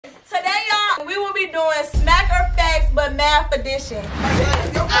doing smack or facts, but math edition.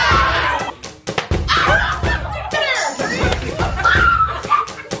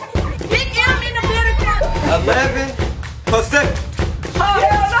 Big M in the building. 11%.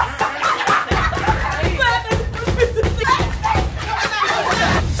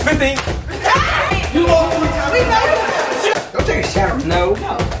 15. You lost 3 times. Don't take a shower. No.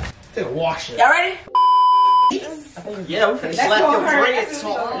 Take a wash. Y'all ready? Yeah, we finna slap your dreads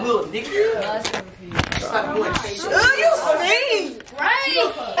off, little nigga. Oh, you stink.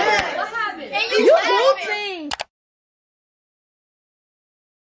 Right? What happened? You both stink.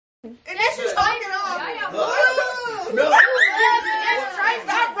 And that's just talking off. No.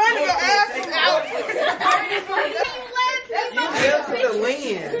 Stop running your ass out. You fell to the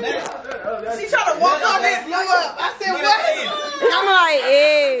land. She trying to walk on that blew up. I said, what? I'm like,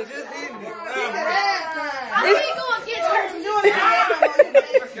 egg. How are you going to get her?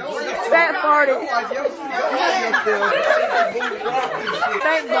 Fat farted.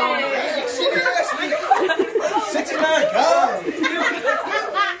 Thank God. 69 God.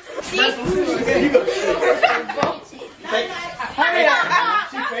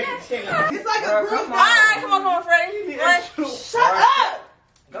 It's like a group. Alright, come on, Freddie. Shut up.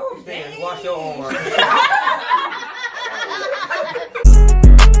 Go upstairs, wash your arm.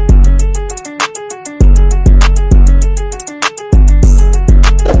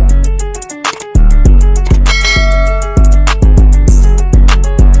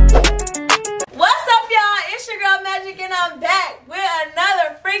 What's up, y'all? It's your girl Magic, and I'm back with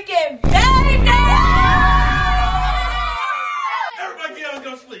another freaking baby. Everybody get up and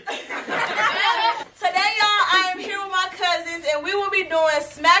go sleep. Today, y'all, I am here with my cousins, and we will be doing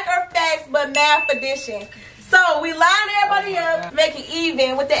smack or facts, but math edition. So we line everybody up, make it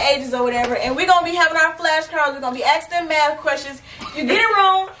even with the ages or whatever, and we're gonna be having our flashcards. We're gonna be asking them math questions. You get it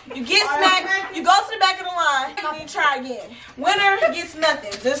wrong, you get smacked, you go to the back of the line, and you try again. Winner gets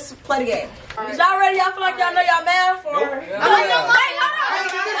nothing. Just play the game. Is y'all ready? Y'all feel like y'all know y'all math? Or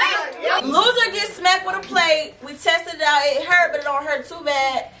loser gets smacked with a plate. We tested it out. It hurt, but it don't hurt too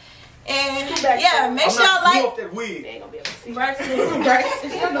bad. And yeah, make sure y'all like. Before we get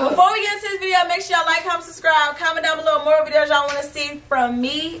into this video, make sure y'all like, comment, subscribe, comment down below more videos y'all want to see from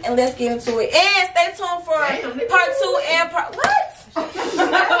me, and let's get into it. And stay tuned for part 2 and part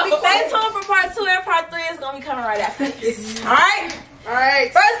Stay tuned for part 2 and part 3. It's gonna be coming right after this. All right.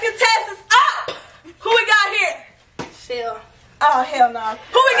 First contestants up. Who we got here? Shell. Oh hell no.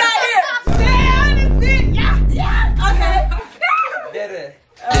 Who we got here? Okay. Dead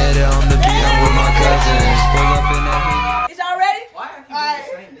on the beat, I'm with my cousins. Pull up in that Is y'all ready? Alright.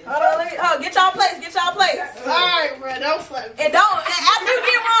 Hold on, get y'all place. Alright, bro. Don't slap me. And don't, after you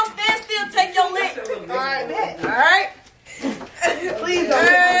get wrong, stand still, take your lick. Alright? Please don't.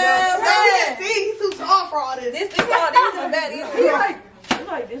 He's too tall for all this. This is bad.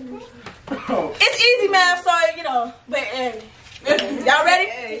 It's easy math, so, you know, but, y'all ready?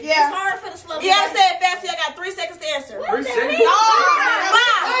 Yeah. It's hard for the slow. You gotta say it fast, so y'all got 3 seconds to answer. 3 seconds?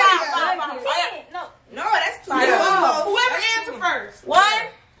 Five. No, that's too Yeah. Whoever answer first. 1,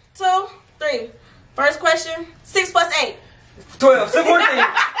 2, 3. First question, 6 plus 8. 12. 14.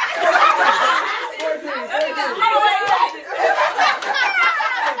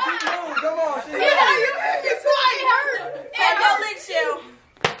 Come on, shit. Take your lick, Shell.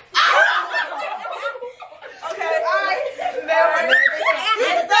 Okay.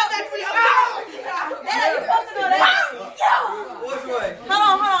 What's way? Hold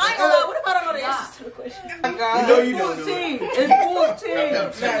on. I ain't gonna lie. What if I don't know the answers to the question? You know you don't know. It's 14.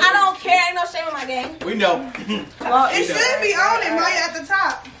 I don't care. Ain't no shame in my game. We know. It should be on it, Maya, at the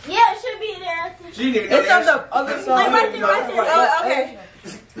top. Yeah, it should be there. She didn't know. It's on the other side. Right there. Oh, okay.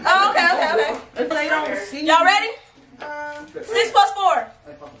 Oh, okay. If they don't see Y'all ready? 6 plus 4.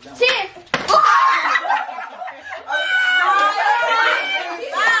 10.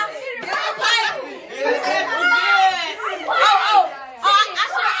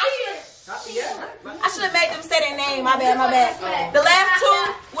 I should have made them say their name. My bad. The last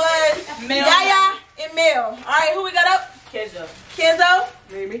 2 was Yaya and Mel. All right, who we got up? Kenzo.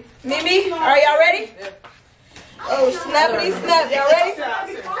 Mimi. All right, y'all ready? Oh, snappity snap. Y'all ready? All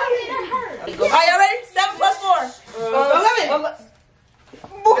right, y'all ready? 7 plus 4. 11.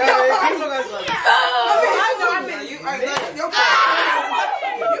 Go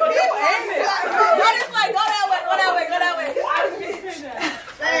that way.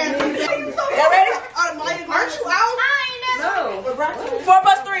 Y'all ready? Aren't you out? No. 4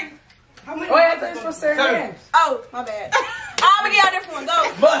 plus 3. How many? Oh, yeah, thanks for saying. Oh, my bad. I'm gonna get y'all a different one. Go.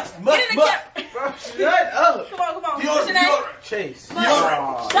 Get in the camera. Shut up. Come on. What's your name? Chase. Shut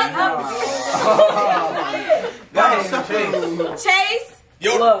up. Chase.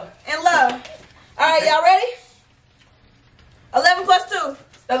 Love. And Love. All right, y'all ready? 11 plus 2.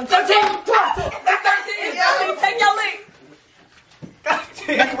 13. That's 13. Y'all take your lead.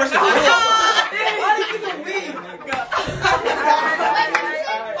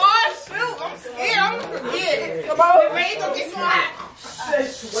 Oh shoot, I'm scared. I'm gonna forget. Come on. Ray gonna get smart.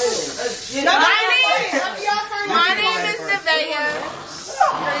 My name is Nevaeh.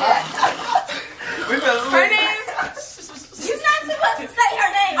 Her name? You're not supposed to say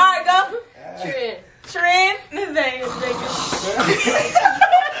her name. All right, go. Trin. Nevaeh.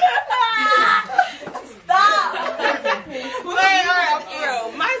 Stop. Wait, alright, I'm for real.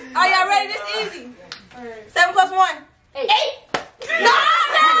 Are y'all ready? This easy. 7 plus 1. 8. No.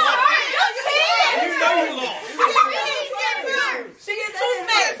 You know you lost. She gets 2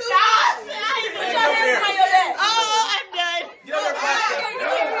 smacks. Put your hands behind your back. Oh, I'm done. Get over there.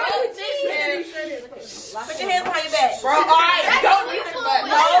 Put your hands behind your back. Bro, alright, don't do this, but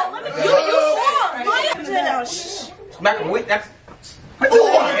No. You swung. Smack him with that. Move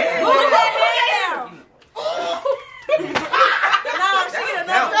that hand down. No, she get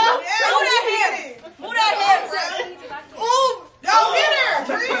another. Move that hand. Move that hand. Ooh, go get her.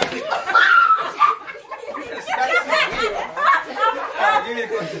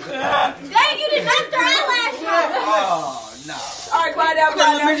 Dang, you did not throw eyelashes. Oh, no. All right, quiet down,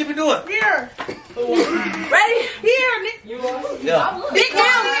 What quiet the you be doing? Here, Ready? here, Nick. Yeah. Big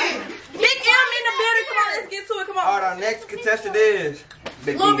M. Big M in the building. Come on, let's get to it. Come All on. right, our next contestant is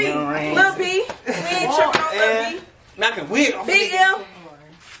Big Lil B. B. Lil B. We ain't tripping on Lil B. Smack him with. Big M.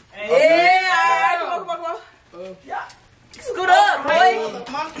 Yeah, all right. Come on. Scoot up, boy.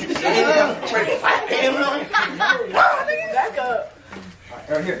 Back up.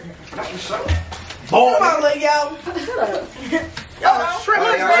 Right here. Come on, little yo. Short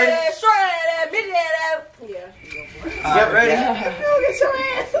head, big head. Yeah. Get ready. Get your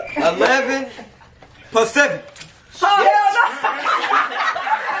ass. 11 plus 7. Hell no.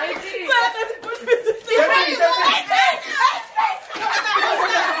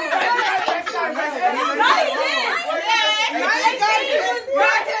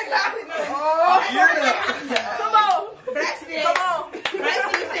 Come on.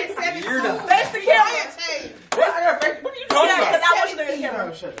 You're done. Face the camera. What are you talking Yeah, because about? I want you to the camera.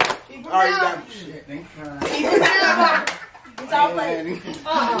 All right, you got me. It's all playing.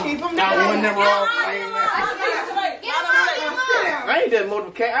 Keep them I down. won them all. I ain't done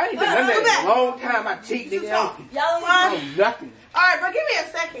multiplication. I ain't done none of that in a long time. My cheek, nigga. Y'all Oh, lying? nothing. All right, but give me a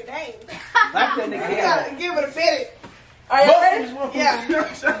second. Dang. Like that nigga. You gotta give it a minute. Are y'all ready? Yeah.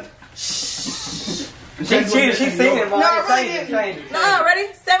 She cheated. She seen it, man. No, I really didn't. No, ready?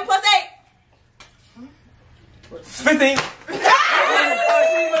 7 plus 8. 15. Give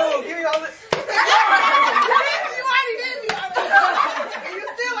me all this. You already did me on that. And you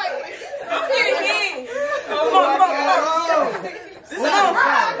still like it. Come on. I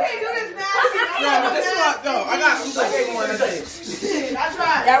can't do this now. I got more than that. I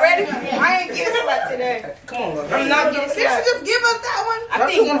tried. Y'all ready? I ain't getting slapped today. Come on, look. I'm not getting slapped. Did you just give us that one? I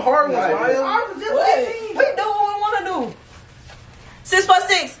think one hard one, Mario. Ours was just 15. We do what we want to do. 6 plus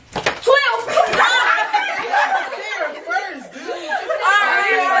 6. 12.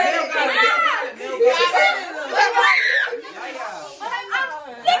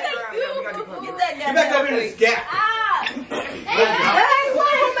 Get that Get back up in this gap. Hold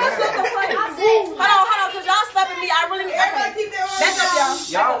on, cause y'all slapping me. I really need Everybody keep their back up, y'all.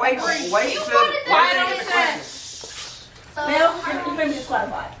 Y'all wait till Quiet on the side. Mel, you made me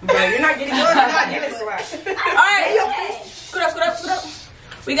disqualified. You're not getting slapped. Alright. Scoot up.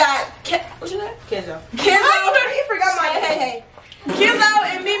 We got what's your name? Kenzo. He forgot my hey. Kenzo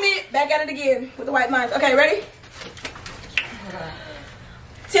and Mimi back at it again with the white lines. Okay, ready?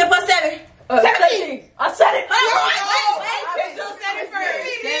 10 plus 7. 17. I said it. Wait. Kenzo said it first.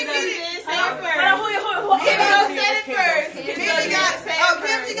 Who? Kenzo said it first. Pimmy got it.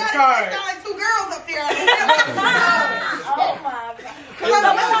 It sound like two girls up there. Oh my god. So what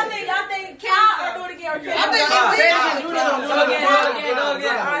y'all think? Y'all think Cal or do it again? Or Kenzo? I think Go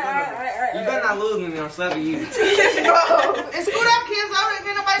again. You better not lose me when I'm slapping you. And scoot up, Kenzo. Ain't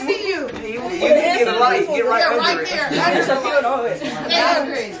nobody see you. You get right Right under there.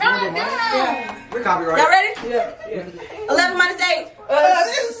 it. We're copyright. Y'all ready? Yeah. 11 minus 8. 3.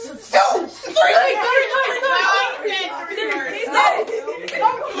 He said it.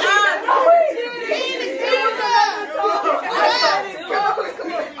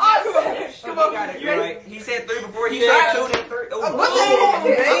 Come on. Right. He said 3 before. He said 2, then 3. Oh,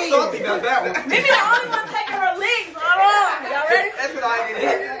 I'm salty about that one. Maybe the only one taking her legs. Hold on. Y'all ready? That's what I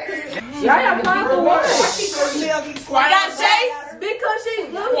did. Y'all applying for what? We got Chase. Big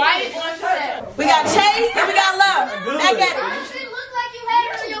cushion. Quiet on set. We got Chase and we got Love. Back at it. It looked like you had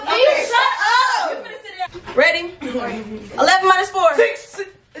her on your Okay, face. shut up. Ready? 11 minus 4. 6.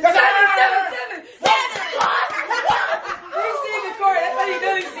 7. He seen the car. That's what he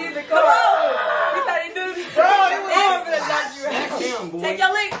knew. He seen the car. He thought he knew. Bro, it was Take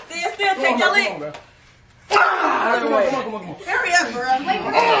your lick. Stand still. Take your lick. Come on. Hurry up, bro.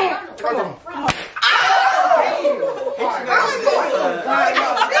 Come on.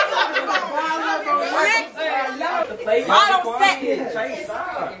 Bottom set.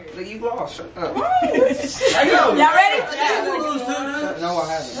 Look, you lost. Shut up. Y'all ready? No, I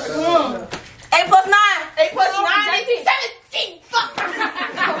haven't. 8 plus 9. 8 plus 9 is 17. Fuck.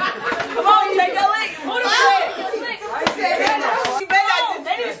 Come on, take your lick. Who the fuck?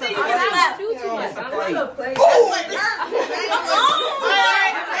 They didn't see you get slapped.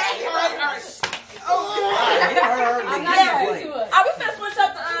 Are we finna switch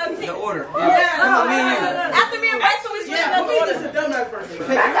up the team? The order. After me and Bryson, we switching up the order.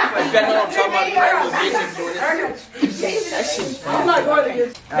 I'm not going to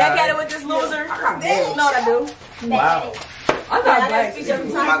get. Back at it with this loser. No, I do. Wow. I got I got black. speech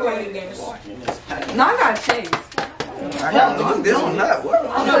every time. No, I got Chase. I got this one up. What?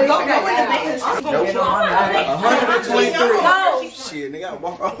 123. No. Shit, nigga, I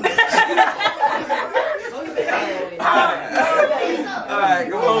walk on. Alright,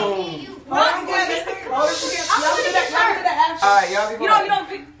 go home. Alright, y'all be You don't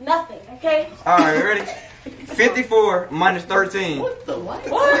pick nothing, okay? Alright, ready? 54 minus 13.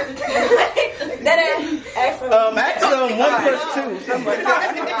 That ass. Maximum 1 plus 2. Somebody. I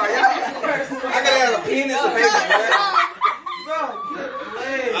gotta have a penis of paper, bro.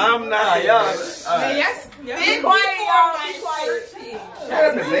 I'm not, y'all. Be quiet, y'all. Be quiet. Shut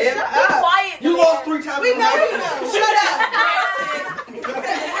up, man. Be quiet. You lost 3 times. We know you know. Shut up. She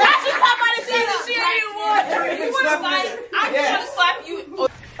talking about the shit that she ain't won. You wanna fight? I'm gonna slap you.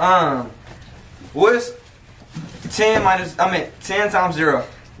 What's 10 times 0?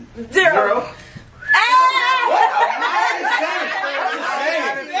 0.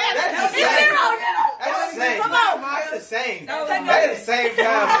 Come on. That's the same. That's the same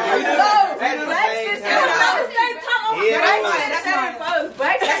time. That's the same time.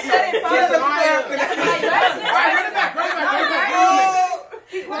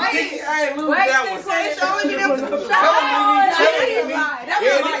 I ain't lose that one.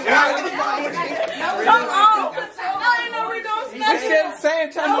 Come on. We said the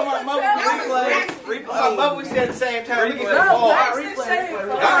same time on my mother. Replay. My we said the same time. We get the ball. Now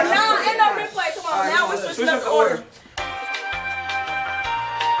ain't no replay. Come on. Now we're switching up the order.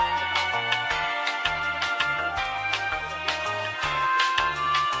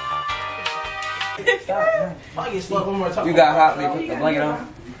 You got hot, man. Put the blanket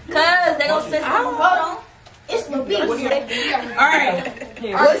on. Cause they gonna sit. Hold on. It's the beat. Alright.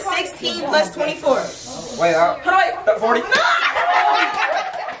 What's 16 plus 24? Wait, Hold on, wait. 40. Okay,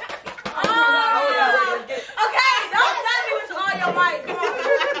 don't tell me with all your mic. Come on.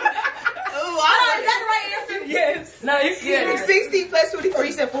 Hold on, is that the right answer? Yes. No, you get it. 60 plus 24.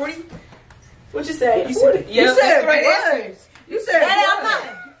 You said 40? What you say? You said Yeah, that's the right answer. You said Daddy, I'm not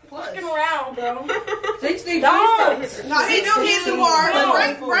fucking around, bro. 60. Don't. No, he knew he hit the bar.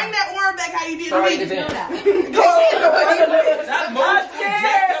 Bring that arm back how you did Sorry, me. the band. That I'm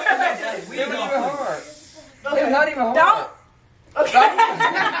scared. we don't even hard. It's not even hard. Don't. Okay.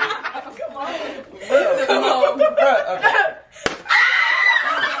 Come on.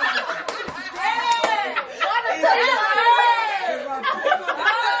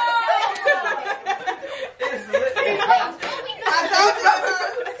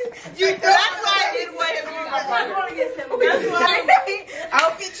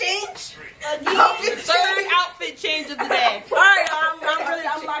 Outfit change? Outfit change of the day. Alright,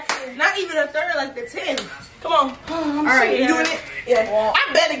 I'm locked in. Not even a third, like the 10. Come on. Alright, you doing it? Yeah.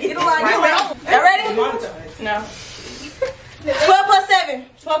 I better get this right. Y'all ready? No. 12 plus 7.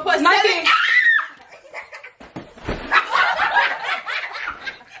 12 plus 19.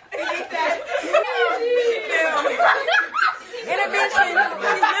 Intervention. She's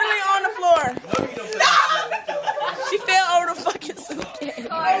literally on the floor. She fell over the fucking suitcase.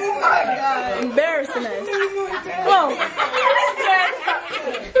 Oh my god. Embarrassing us. Come on.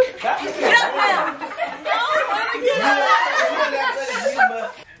 Get up now.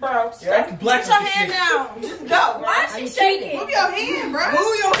 Bro, put your hand down. Just go. Why is she shaking? Move your hand, bro.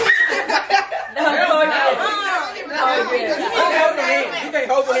 Move your hand. You can't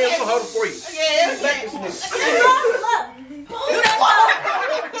hold the hand, I'm gonna hold it for you. Yeah. Look.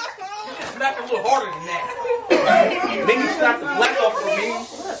 little harder than that. Then you slap the black off for me.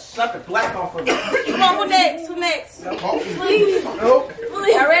 Slap the black off for me. Come on, who next? Who next? Please. Nope.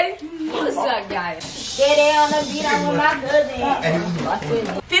 Y'all ready? What's up, guys? Get down the beat on with my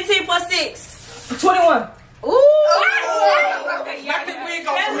cousin. 15 plus 6. 21. Ooh. Smack the wig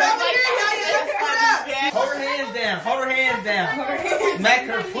off for me. Hold her hands down. Hold her hands down. Smack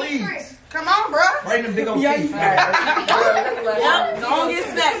her, please. Come on, bro. Right in the big old teeth. Yep. Don't get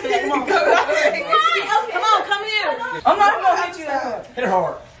smacked for that. Come on. Come on, come here. I'm not gonna hit you that hard. Hit her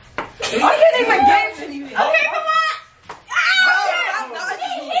hard. I can't even get to you. Okay, come on. He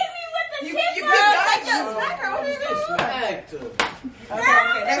hit me with the chip. Take your smacker. What are you doing?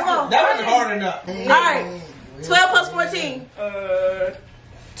 Come on. That wasn't hard enough. Alright. 12 plus 14.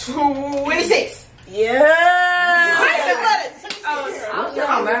 26. Yeah.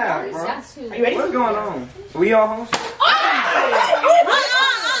 I'm mad, bro. Are you ready? What's going on? We all home?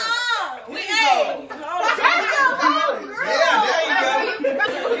 We ain't. Yeah, there you go.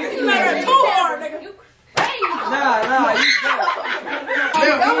 You made her too hard, nigga. Nah, you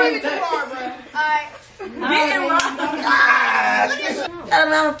Don't make it too hard, bro. Getting robbed. I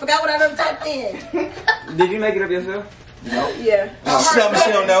forgot what I done typed in. Did you make it up yourself? Yeah. Something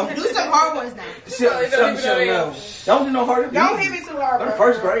she don't know. Do some hard ones now. Something she don't know. Don't do no harder. Don't hit me too hard, I'm bro.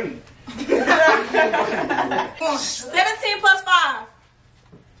 first grade. 17 plus 5.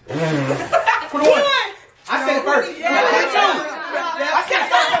 21. I said it first. I said it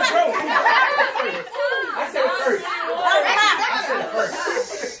first. I said it first.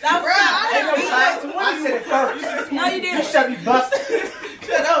 That was I said it first. No, you You didn't. should be busted.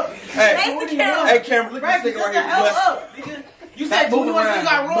 Shut up. Hey, Face the camera. hey, Cameron, look at this nigga right here. Busted. You said Stop 21, moving you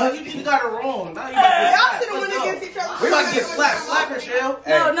got around. wrong. You just got it wrong. Now you Y'all got should have went against each other. We about to get slapped. Slap her, Shell.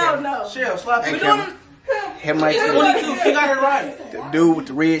 No. Shell, slap her. Hey, Cameron. Hit my 22, she got it right. The dude with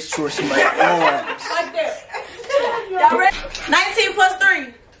the red shorts and like arms. Like that. Y'all ready? 19 plus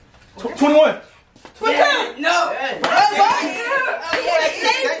 3. 21. No.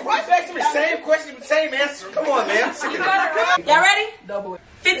 Same question, same answer. Come on, man. Y'all ready?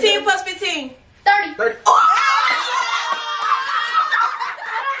 15 plus 15. 30.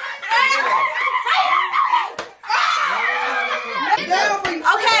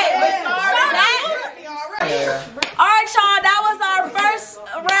 Okay. Alright, y'all. That was our first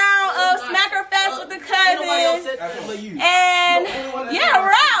round of Smacker Fest with the cousins. And yeah, we're